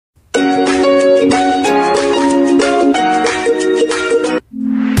Welcome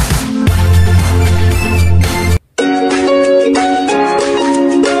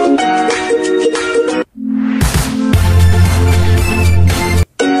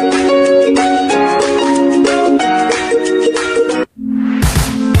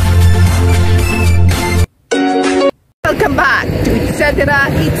back to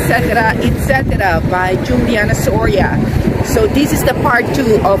etc. by Juliana Soria. So this is the part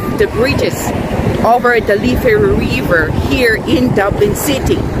 2 of the bridges over the Liffey River here in Dublin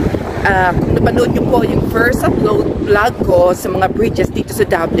City. Kung napanood nyo po yung first upload vlog ko sa mga bridges dito sa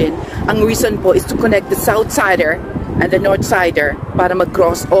Dublin, ang reason po is to connect the South Sider and the North Sider para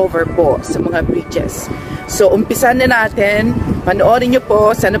mag-cross over po sa mga bridges. So umpisan na natin, panoorin nyo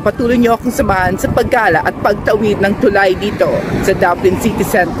po, sana patuloy nyo akong samahan sa paggala at pagtawid ng tulay dito sa Dublin City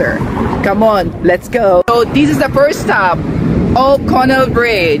Center. Come on, let's go! So this is the first stop, O'Connell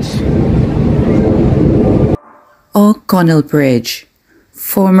Bridge. O'Connell Bridge,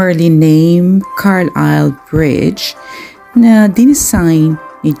 formerly named Carlisle Bridge, na dinesign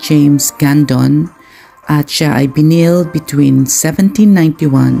ni James Gandon at siya ay binild between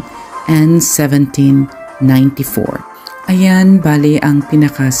 1791 and 1794. Ayan, bali ang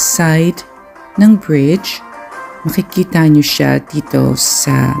pinaka-side ng bridge. Makikita nyo siya dito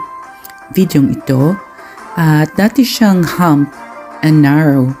sa videong ito. At dati siyang hump and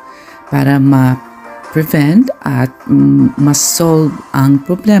narrow para ma-prevent at ma-solve ang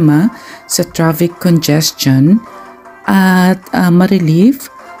problema sa traffic congestion at ma-relieve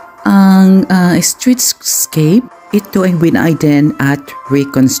ang streetscape. Ito ay winaiden at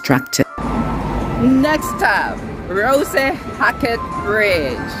reconstructed. Next stop, Rosie Hackett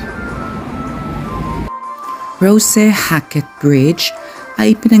Bridge. Rosie Hackett Bridge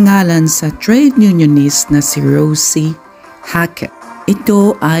ay pinangalan sa trade unionist na si Rosie Hackett.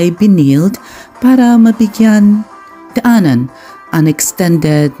 Ito ay binild para mabigyan daanan ang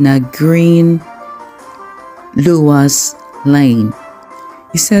extended na green luwas lane.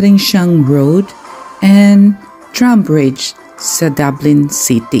 Isa rin siyang road and tram bridge sa Dublin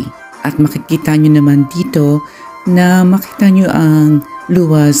City. At makikita nyo naman dito na makita nyo ang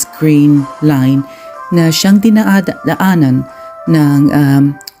luwas green line na siyang dinadaanan ng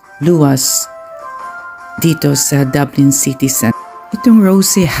luwas dito sa Dublin City Center. Itong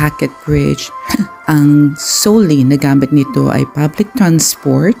Rosie Hackett Bridge, ang solely na gamit nito ay public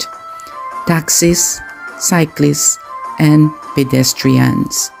transport, taxis, cyclists, and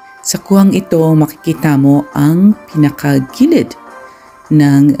pedestrians. Sa kuwang ito, makikita mo ang pinakagilid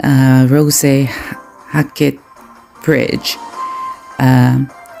ng Rosie Hackett Bridge.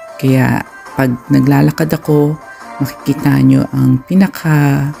 Kaya pag naglalakad ako, makikita nyo ang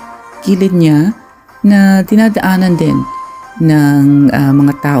pinakagilid niya na dinadaanan din ng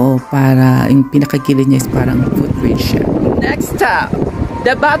mga tao para yung pinakagilid niya is parang footbridge siya. Next stop,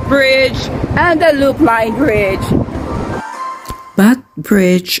 the Talbot Bridge and the Loopline Bridge. Talbot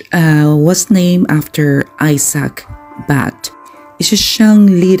Bridge was named after Isaac Batt. Isa siyang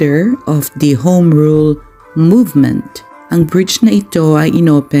leader of the Home Rule movement. Ang bridge na ito ay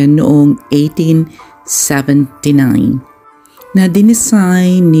inopen noong 1879 na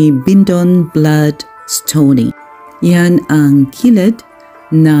dinesign ni Bindon Blood Stoney. Yan ang gilid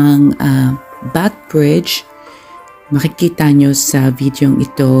ng Talbot Bridge. Makikita nyo sa videong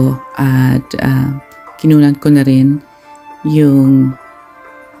ito at kinunan ko na rin yung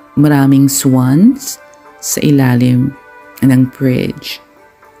maraming swans sa ilalim ng bridge.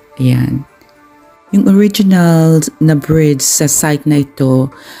 Ayan. Yung original na bridge sa site na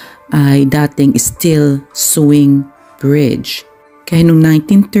ito ay dating steel swing bridge. Kaya noong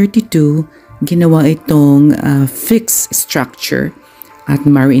 1932, ginawa itong fixed structure at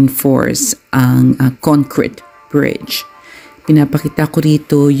ma-reinforce ang concrete bridge. Pinapakita ko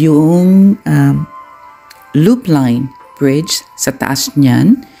rito yung Loopline Bridge sa taas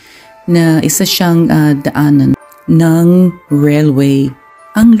niyan na isa siyang daanan ng railway.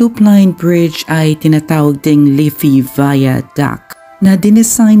 Ang Loopline Bridge ay tinatawag ding Liffey Viaduct na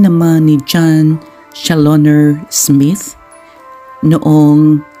dinesign naman ni John Challoner Smith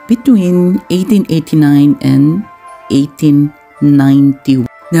noong between 1889 and 1890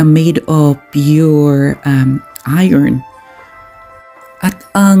 na made of pure iron. At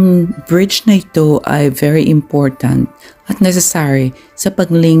ang bridge na ito ay very important at necessary sa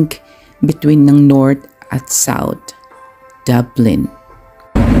paglink between ng North at South Dublin.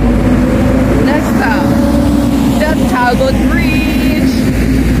 Next stop, the Talbot Bridge.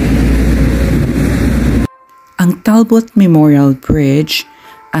 Ang Talbot Memorial Bridge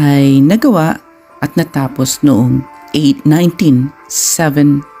ay nagawa at natapos noong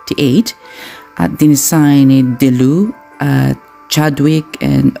 1917. 1948 at dinisign ni Delu at Chadwick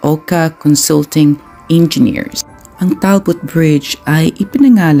and Oka Consulting Engineers. Ang Talbot Bridge ay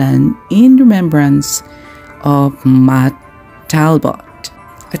ipinangalan in remembrance of Matt Talbot.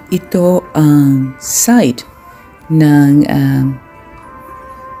 At ito ang site ng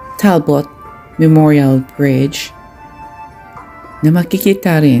Talbot Memorial Bridge na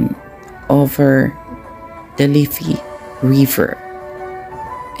makikita rin over the Liffey River.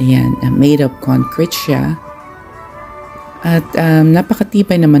 Ayan, made of concrete siya. At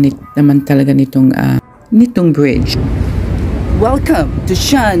napakatibay naman talaga nitong bridge. Welcome to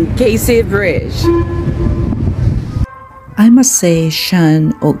Sean Casey Bridge. I must say,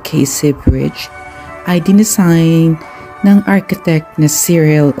 Sean o Casey Bridge ay dinisign ng architect na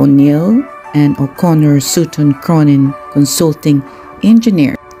Cyril O'Neill and O'Connor Sutton Cronin Consulting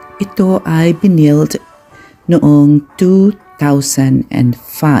Engineer. Ito ay binild noong 2005.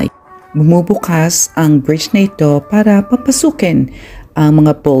 Bumubukas ang bridge na ito para papasukin ang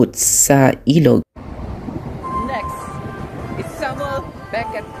mga boats sa ilog. Next is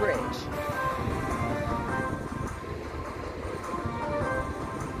Beckett Bridge.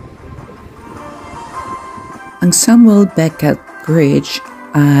 Ang Samuel Beckett Bridge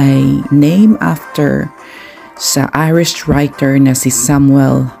ay named after sa Irish writer na si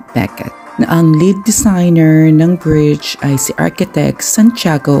Samuel Beckett, na ang lead designer ng bridge ay si architect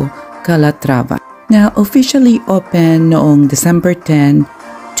Santiago Calatrava, na officially open noong December 10,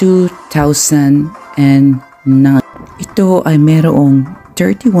 2009. Ito ay mayroong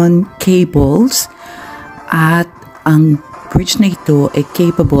 31 cables at ang bridge na ito ay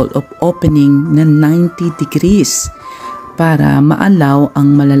capable of opening na 90 degrees para maalaw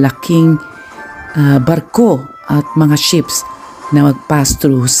ang malalaking barko at mga ships na mag-pass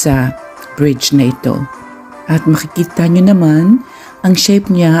through sa bridge na ito. At makikita nyo naman, ang shape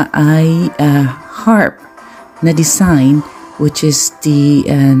niya ay harp na design, which is the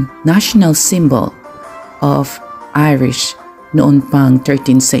national symbol of Irish noon pang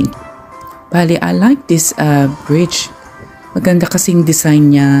 13th century. Bali, I like this bridge. Maganda kasing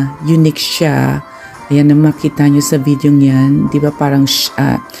design niya, unique siya. Ayan na makita nyo sa video niyan, di ba parang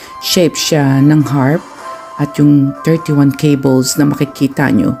shape siya ng harp at yung 31 cables na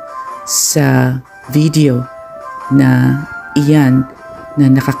makikita nyo sa video na iyan na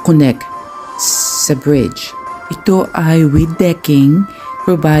nakakonect sa bridge. Ito ay with decking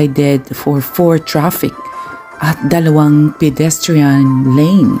provided for 4 traffic at 2 pedestrian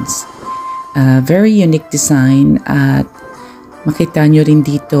lanes. Very unique design at makita nyo rin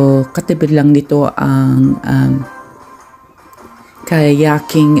dito, katabi lang nito ang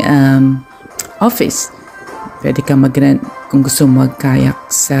kayaking office. Pwede ka mag-rent kung gusto mag-kayak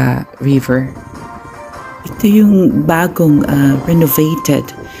sa river. Ito yung bagong renovated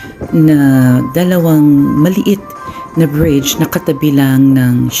na 2 maliit na bridge na katabi lang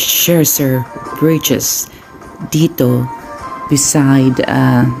ng Scherzer Bridges dito beside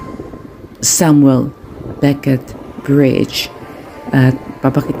Samuel Beckett Bridge. At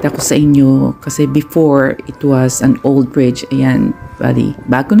papakita ko sa inyo kasi before it was an old bridge. Ayan, bali,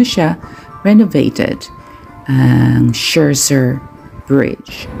 bago na siya, renovated ang Scherzer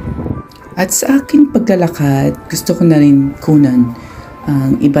Bridge. At sa aking paglalakad, gusto ko na rin kunan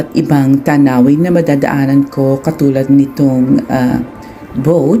ang iba't ibang tanawin na madadaanan ko katulad nitong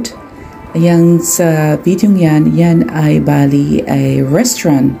boat. Ayan, sa video yan ay bali ay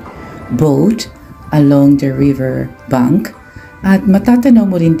restaurant boat along the river bank. At matatanaw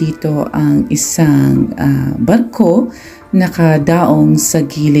mo rin dito ang isang barko nakadaong sa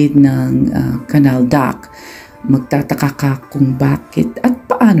gilid ng canal dock. Magtataka ka kung bakit at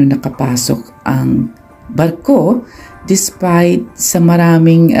paano nakapasok ang barko despite sa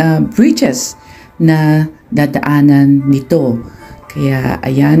maraming bridges na dadaanan nito. Kaya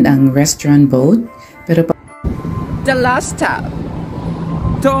ayan ang restaurant boat. Pero The last stop,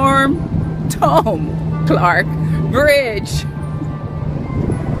 Tom Clarke Bridge.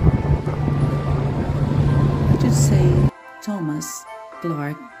 Say Thomas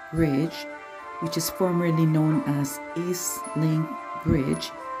Clarke Bridge, which is formerly known as East Link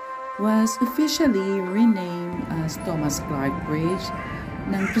Bridge, was officially renamed as Thomas Clarke Bridge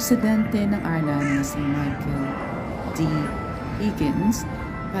ng presidente ng Ireland na si Michael D. Higgins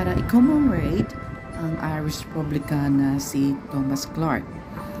para i-commemorate ang Irish Republican na si Thomas Clarke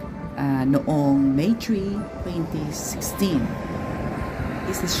noong May 3, 2016.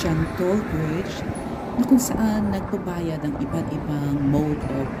 Isa siyang toll bridge na kung saan nagbabayad ang iba't ibang mode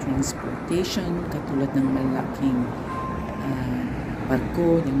of transportation katulad ng malaking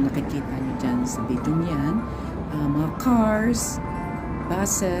barko yung nakikita niyo dyan sa video niyan, mga cars,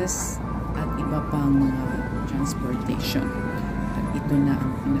 buses at iba pang mga transportation. At ito na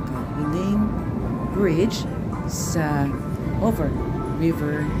ang pinakahuling bridge sa over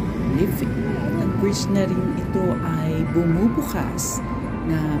River Liffey. Ang bridge na rin ito ay bumubukas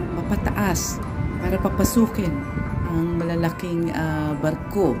na papataas para papasukin ang malalaking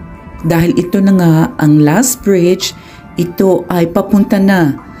barko. Dahil ito na nga ang last bridge, ito ay papunta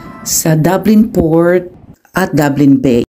na sa Dublin Port at Dublin Bay.